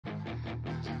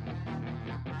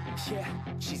Yeah,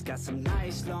 she's got some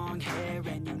nice long hair,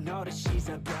 and you know that she's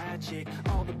a bad chick.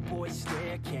 All the boys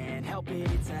stare, can't help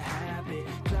it, it's a habit.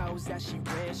 Clothes that she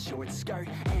wears, short skirt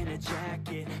and a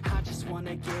jacket. I just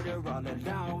wanna get her all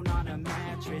alone on a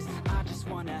mattress. I just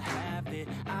wanna have it,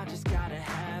 I just gotta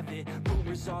have it.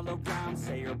 Rumors all around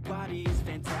say her body is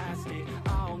fantastic.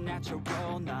 All natural,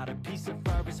 not a piece of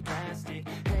fur is plastic.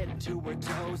 Head to her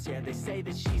toes, yeah, they say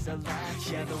that she's a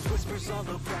latch. Yeah, the whispers all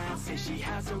around say she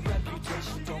has a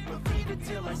reputation. Don't believe it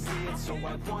till I see it, so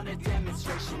I want a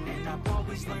demonstration. And I've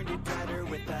always learned it better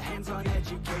with a hands-on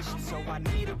education. So I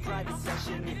need a private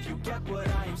session if you get what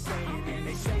I am saying. And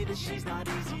they say that she's not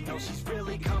easy, no, she's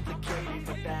really complicated.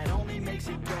 But that only makes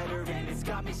it better, and it's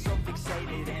got me so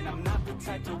fixated. And I'm not the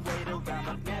type to wait around,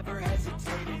 I've never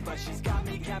hesitated. But she's got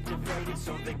me captivated,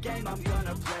 so the game, I'm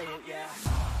gonna play it, yeah.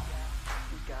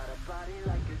 She's got a body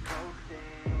like a coke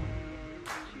thing.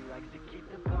 She likes to keep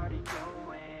the party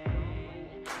going.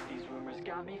 These rumors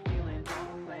got me feeling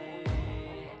lonely.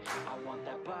 I want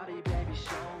that body, baby,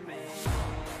 show me.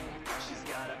 She's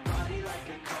got a body like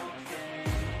a coke thing.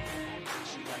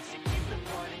 She likes to keep the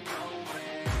party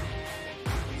going.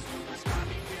 These rumors got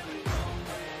me feeling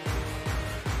lonely.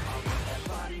 I want that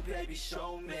body, baby,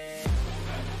 show me.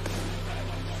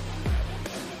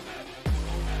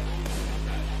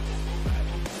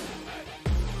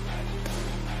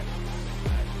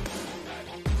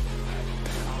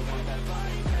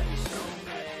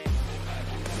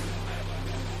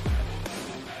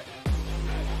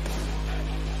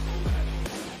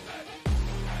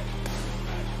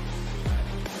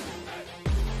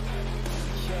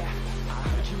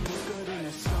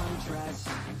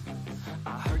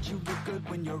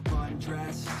 When you're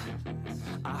undressed,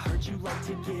 I heard you like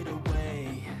to get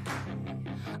away.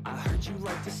 I heard you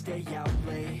like to stay out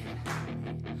late.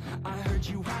 I heard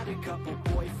you had a couple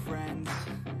boyfriends.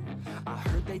 I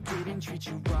heard they didn't treat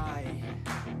you right.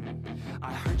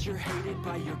 I heard you're hated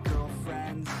by your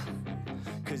girlfriends,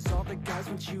 'cause all the guys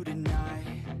want you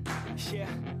tonight. Yeah,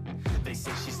 they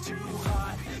say she's too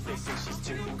hot, they say she's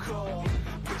too cold.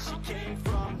 Where she came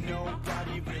from,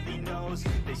 nobody really knows.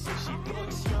 They say she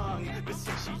looks young, but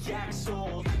say she acts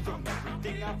old. From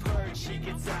everything I've heard, she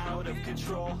gets out of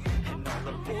control. And all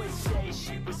the boys say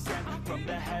she was sent from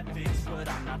the heavens, but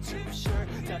I'm not too sure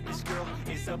that this girl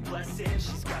is a blessing.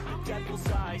 She's got the devil's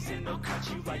eyes, and they'll cut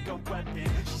you like a weapon.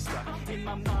 She's stuck in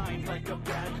my mind like a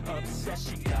bad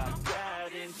obsession. Got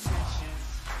bad intentions.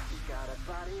 She's got a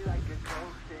body like a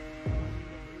coke thing.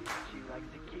 She likes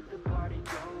to keep the party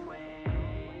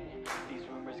going. These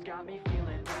rumors got me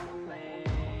feeling lonely.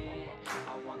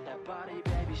 I want that body,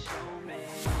 baby, show me.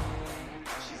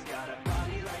 She's got a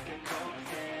body like a coke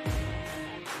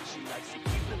thing. She likes to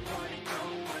keep the party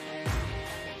going.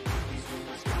 These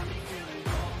rumors got me feeling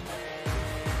lonely.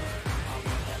 I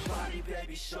want that body,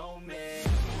 baby, show me.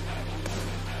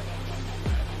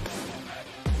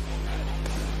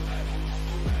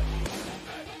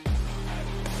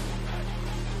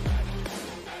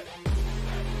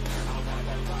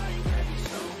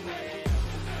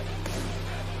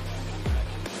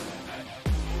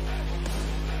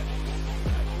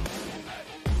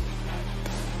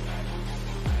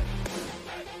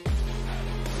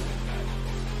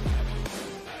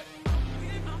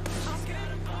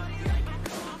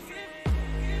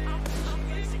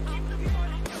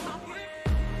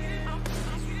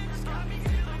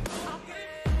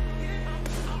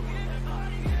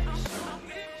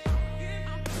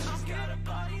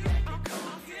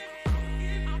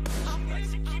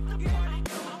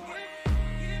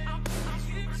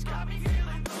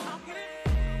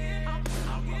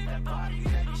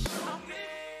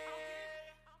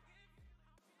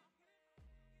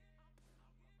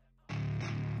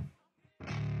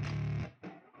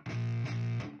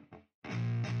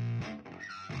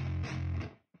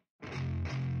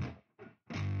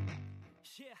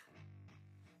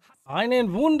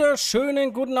 Einen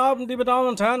wunderschönen guten Abend, liebe Damen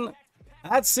und Herren.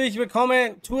 Herzlich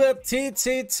willkommen zur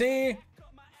TCC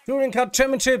Touring Car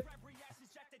Championship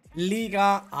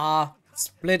Liga A,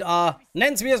 Split A.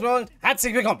 Nennt es wie ihr es wollt.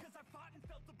 Herzlich willkommen.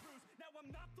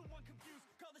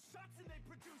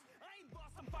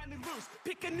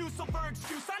 Pick a new silver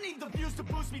excuse. I need the views to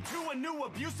boost me to a new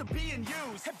abuse of being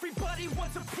used. Everybody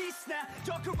wants a piece now.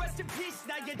 Y'all can rest in peace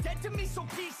now. You're dead to me, so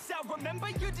peace out. Remember,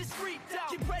 you're just freaked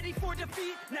out. Get ready for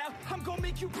defeat now. I'm gonna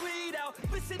make you bleed out.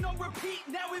 Listen on repeat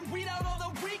now and weed out all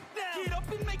the weak now. Get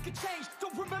up and make a change.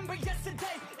 Don't remember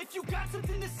yesterday. If you got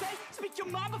something to say, speak your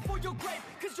mind before your grave.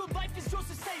 'Cause your life is yours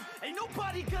to save. Ain't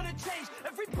nobody gonna change.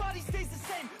 Everybody stays the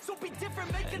same. So be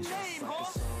different, make a name, huh?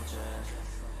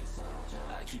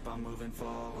 I keep on moving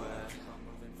forward,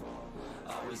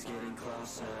 always getting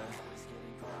closer.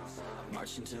 I'm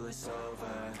marching till it's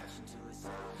over.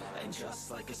 And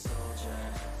just like a soldier,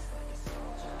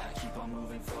 I keep on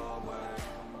moving forward,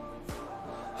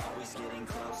 always getting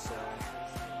closer.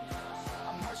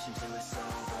 I'm marching till it's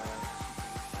over.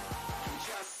 And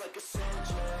just like a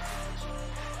soldier,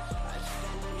 I keep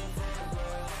on moving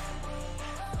forward,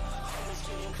 always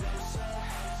getting closer.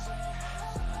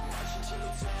 I'm marching till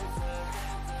it's over.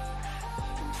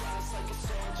 And just like a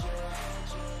soldier,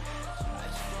 I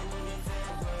keep on moving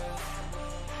forward,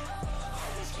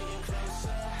 always getting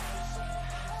closer.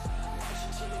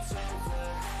 Marching till it's over.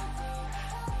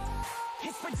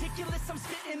 It's ridiculous, I'm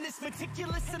spitting this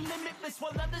meticulous and limitless,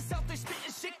 while others out there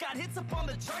spitting shit got hits up on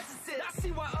the charts and shit. I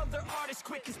see why other artists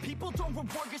quit, cause people don't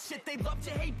reward good shit. They love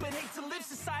to hate but hate to live.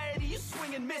 Society, you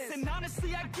swing and miss. And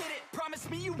honestly, I get it. Promise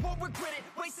me you won't regret it.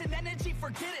 Wasting energy,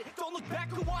 forget it. Don't look back,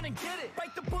 go on and get it.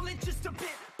 Bite the bullet just a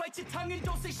bit. Bite your tongue and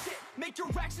don't say shit. Make your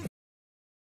actions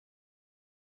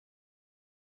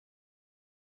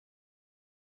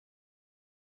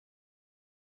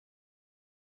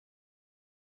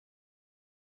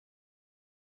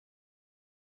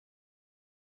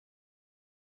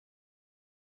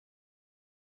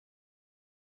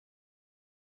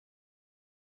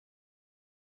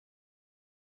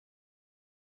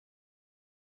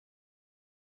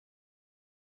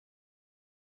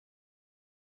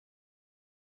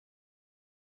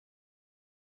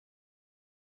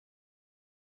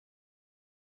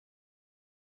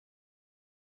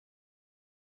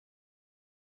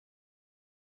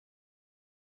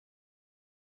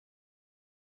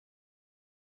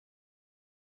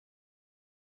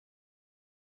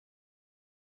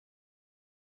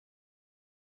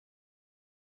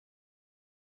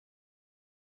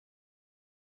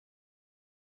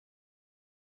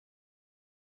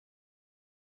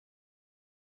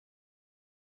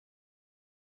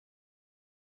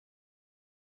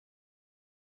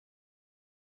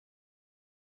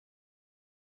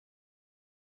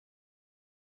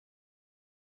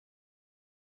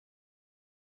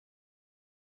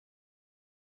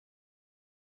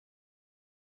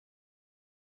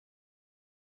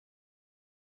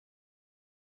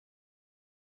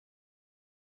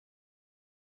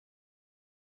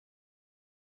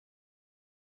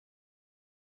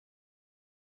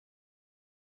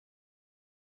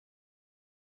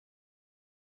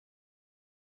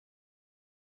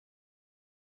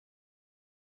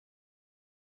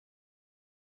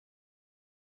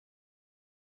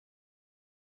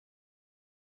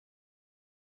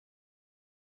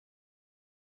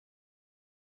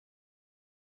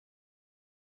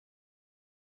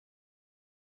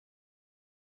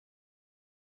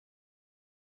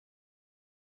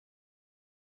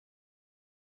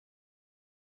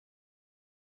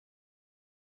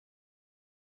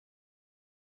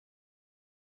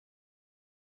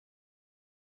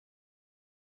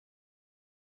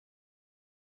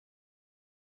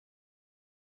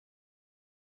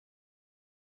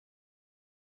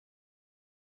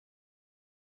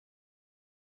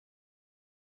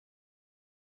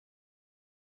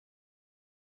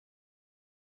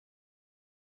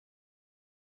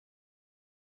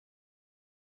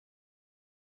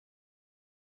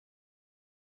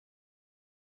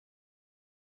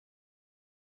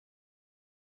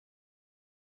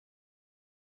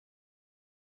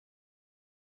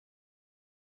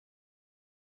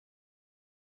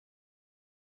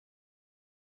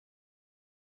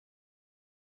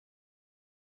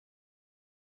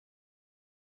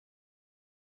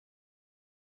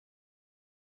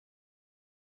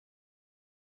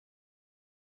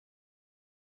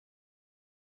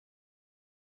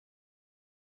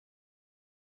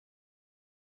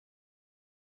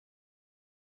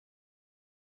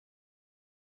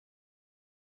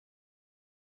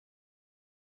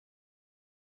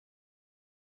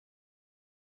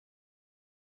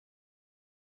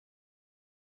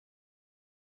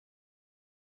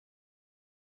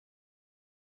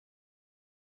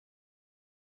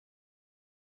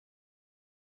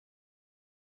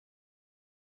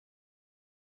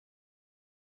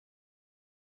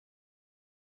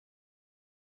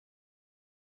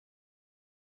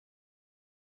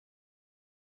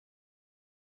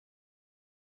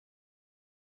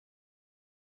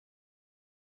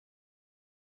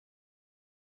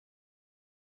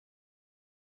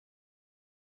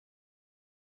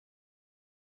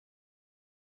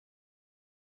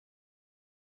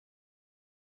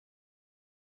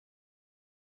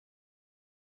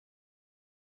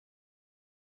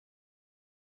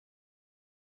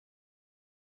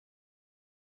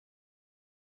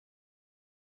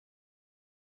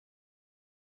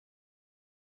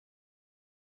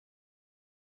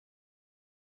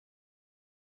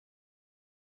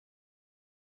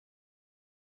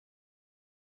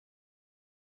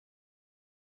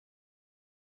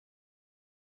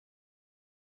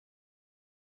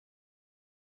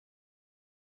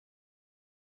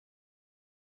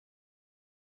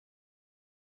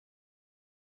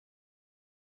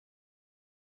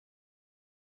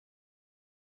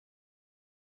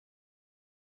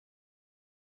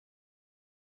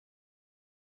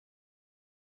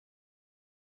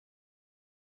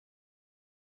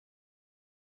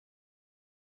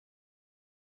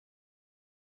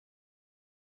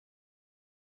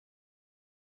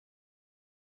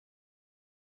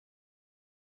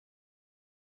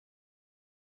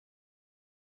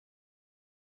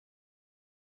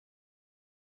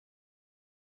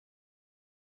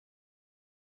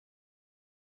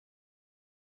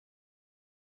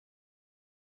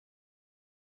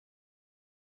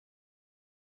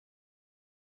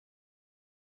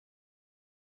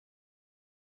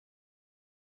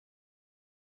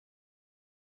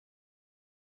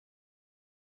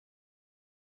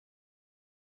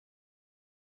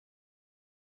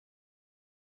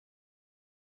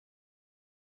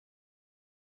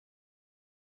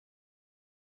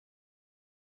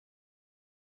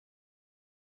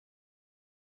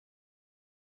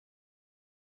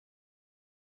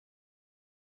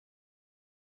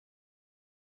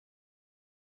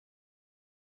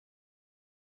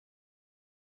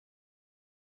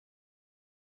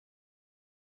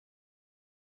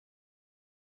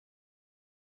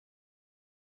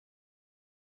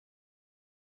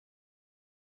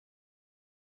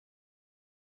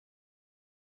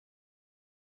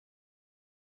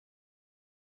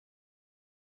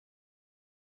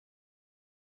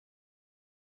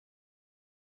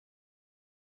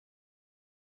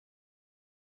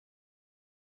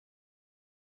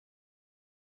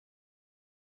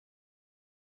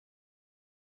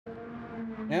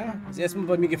Ja, ist erstmal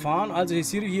bei mir gefahren. Also ich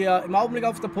sehe hier im Augenblick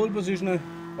auf der Pole Position,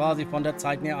 quasi von der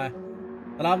Zeit näher.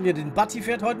 Dann haben wir den Buddy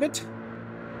fährt heute mit.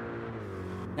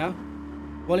 Ja.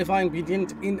 Qualifying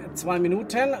beginnt in 2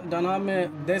 Minuten. Dann haben wir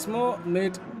Desmo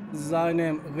mit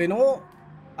seinem Renault.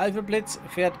 Alfred Blitz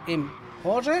fährt im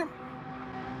Porsche.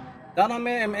 Dann haben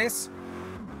wir MS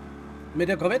mit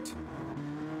der Corvette.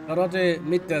 Karotte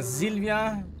mit der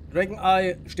Silvia. Dragon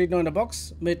Eye steht noch in der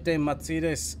Box mit dem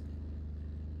Mercedes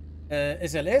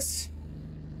SLS.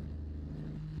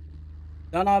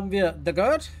 Dann haben wir The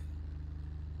Gerd.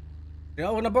 Der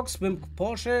auch in der Box mit dem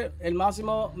Porsche. El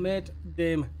Massimo mit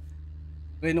dem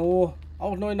Renault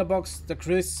auch noch in der Box. Der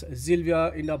Chris, Silvia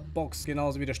in der Box.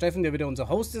 Genauso wie der Steffen, der wieder unser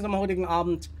Host ist am heutigen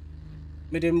Abend.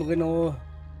 Mit dem Renault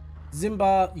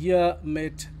Simba hier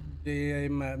mit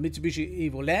dem Mitsubishi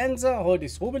Evo Lancer. Heute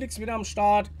ist Obelix wieder am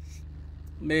Start.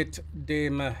 Mit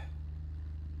dem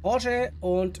Porsche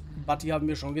und Buddy haben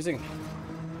wir schon gesehen.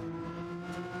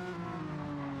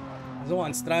 So,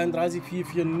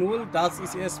 1:33,440. Das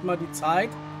ist erstmal die Zeit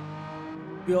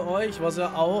für euch, was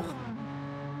ihr auch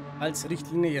als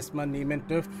Richtlinie erstmal nehmen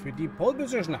dürft für die Pole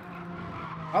Position.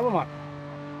 Schauen wir mal,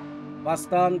 was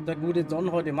dann der gute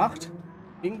Don heute macht.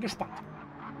 Bin gespannt.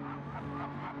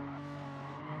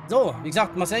 So, wie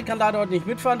gesagt, Marcel kann leider heute nicht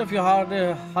mitfahren. Dafür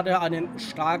hat er einen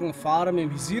starken Fahrer mit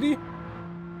dem Visiri.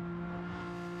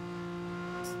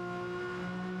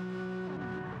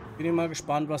 Bin mal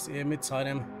gespannt, was er mit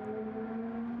seiner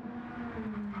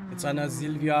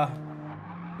Silvia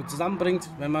so zusammenbringt,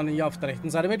 wenn man hier auf der rechten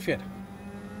Seite mitfährt.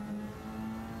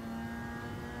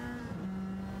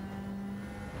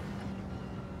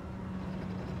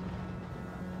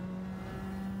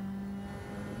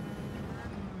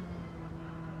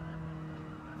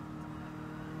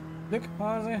 Glück,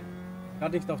 Hase. Gar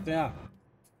nicht auf der.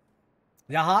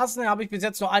 Der Hasen habe ich bis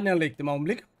jetzt nur einen erlegt im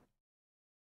Augenblick.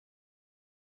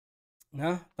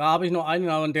 Ja, da habe ich nur einen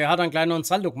und der hat dann gleich noch einen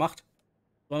Saldo gemacht.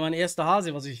 Das war mein erster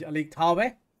Hase, was ich erlegt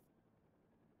habe.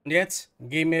 Und jetzt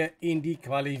gehen wir in die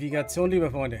Qualifikation, liebe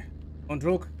Freunde. Und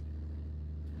Rook.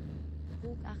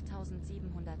 Rook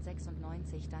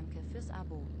 8796, danke fürs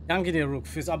Abo. Danke dir, Rook,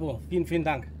 fürs Abo. Vielen, vielen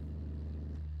Dank.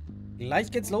 Gleich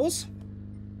geht's los.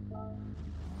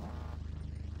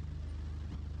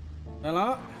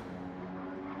 Voilà.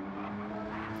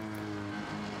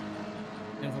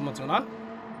 Information an.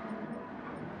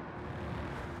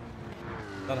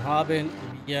 Dann haben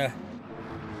wir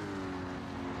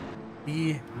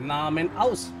die Namen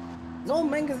aus. So,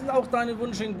 Menges ist auch deine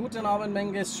Wünsche. Guten Abend,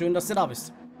 Menges. Schön, dass du da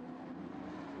bist.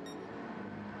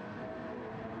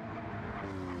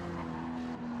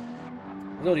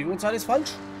 So, die Uhrzeit ist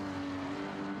falsch.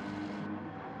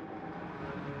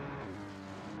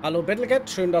 Hallo Battlecat,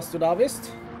 schön, dass du da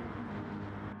bist.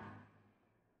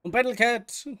 Und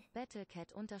Battlecat.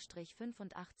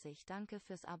 Battlecat-85, danke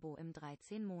fürs Abo im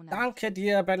 13. Monat. Danke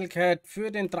dir, Battlecat,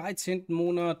 für den 13.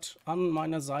 Monat an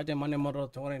meiner Seite, meine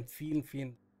Moderatorin. Vielen,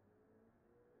 vielen.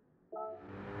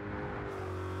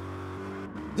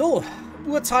 So,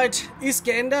 Uhrzeit ist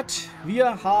geändert.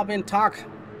 Wir haben Tag.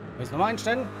 Müssen wir mal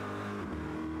einstellen.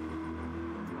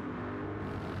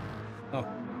 So.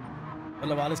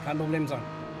 Soll aber alles kein Problem sein.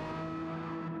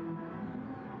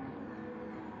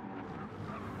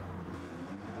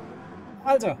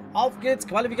 Also, auf geht's.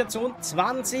 Qualifikation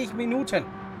 20 Minuten.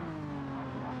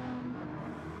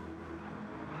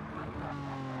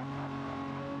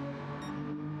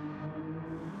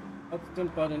 Was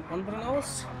sind bei den anderen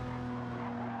aus?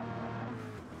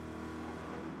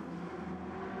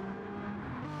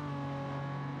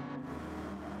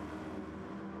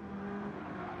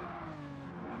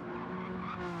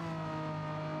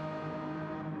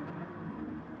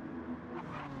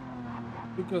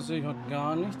 Lukas sehe ich heute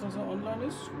gar nicht, dass er online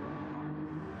ist.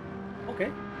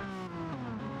 Okay.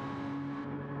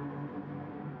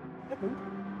 Ja, gut.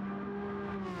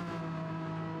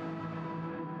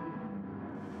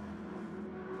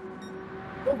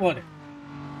 So, Freunde.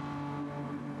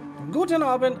 Guten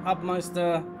Abend,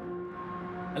 Abmeister.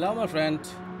 Hello, my friend.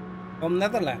 From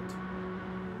Netherland.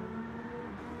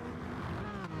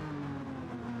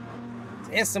 Das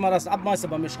erste Mal, dass der Abmeister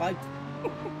bei mir schreibt.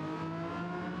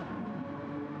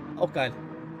 Auch geil.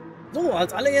 So,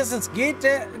 als allererstes geht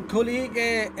der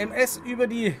Kollege MS über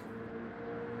die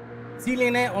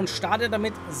Ziellinie und startet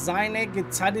damit seine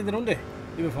gezeitete Runde,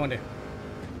 liebe Freunde.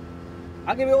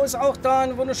 AGBO ist auch da.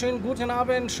 Einen wunderschönen guten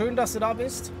Abend. Schön, dass du da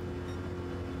bist.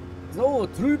 So,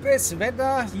 trübes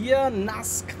Wetter hier,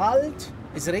 nass, kalt.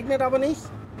 Es regnet aber nicht.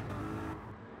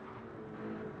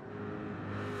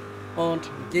 Und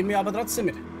gehen wir aber trotzdem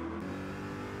mit.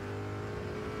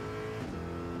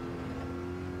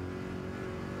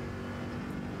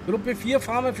 Gruppe 4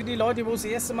 fahren wir für die Leute, wo das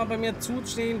erste Mal bei mir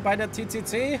zustehen, bei der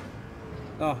TCC.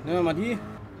 So, nehmen wir mal die.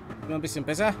 Immer ein bisschen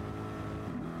besser.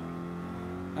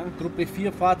 Ja, Gruppe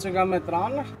 4 Fahrzeuge haben wir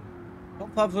dran.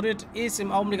 Top-Favorit ist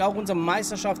im Augenblick auch unser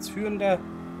Meisterschaftsführender,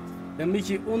 der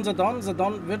Michi, unser Don. Unser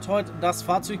Don wird heute das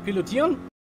Fahrzeug pilotieren.